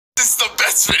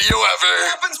best video ever.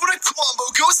 What happens when a Klombo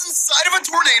goes inside of a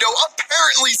tornado?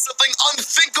 Apparently something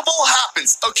unthinkable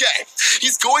happens. Okay,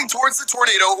 he's going towards the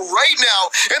tornado right now,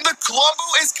 and the Klombo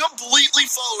is completely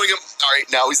following him. All right,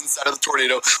 now he's inside of the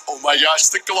tornado. Oh my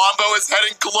gosh, the Klombo is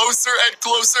heading closer and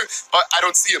closer. I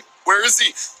don't see him. Where is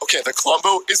he? Okay, the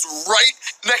Klombo is right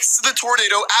next to the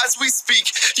tornado as we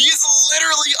speak. He's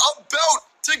literally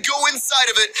about to go inside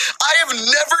of it. I have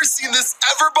never seen this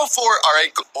ever before. All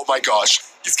right, oh my gosh.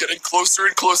 He's getting closer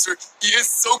and closer. He is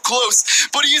so close,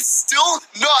 but he is still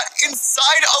not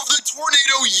inside of the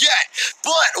tornado yet.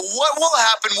 But what will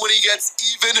happen when he gets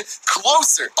even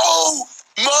closer? Oh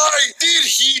my, did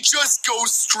he just go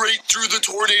straight through the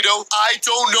tornado? I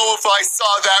don't know if I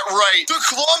saw that right. The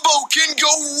Klombo can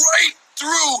go right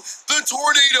through the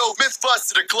tornado.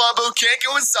 Mythbusted, a Klombo can't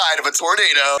go inside of a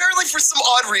tornado. Apparently, for some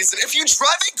odd reason, if you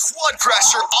drive a quad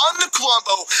crasher on the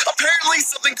Klombo, apparently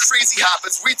something crazy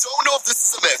happens. We don't know if this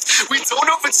is a myth. We don't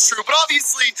know if it's true, but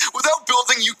obviously, without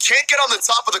building, you can't get on the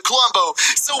top of the Klombo.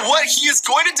 So what he is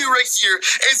going to do right here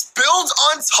is build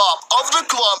on top of the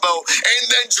Klombo and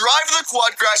then drive the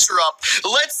quad crasher up.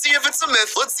 Let's see if it's a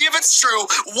myth. Let's see if it's true.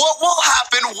 What will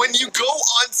happen when you go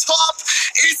on top?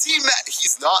 Is he mad?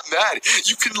 He's not mad.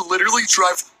 You can literally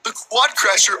drive the quad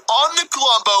crasher on the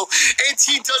Klombo, and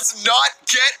he does not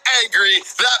get angry.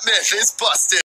 That myth is busted.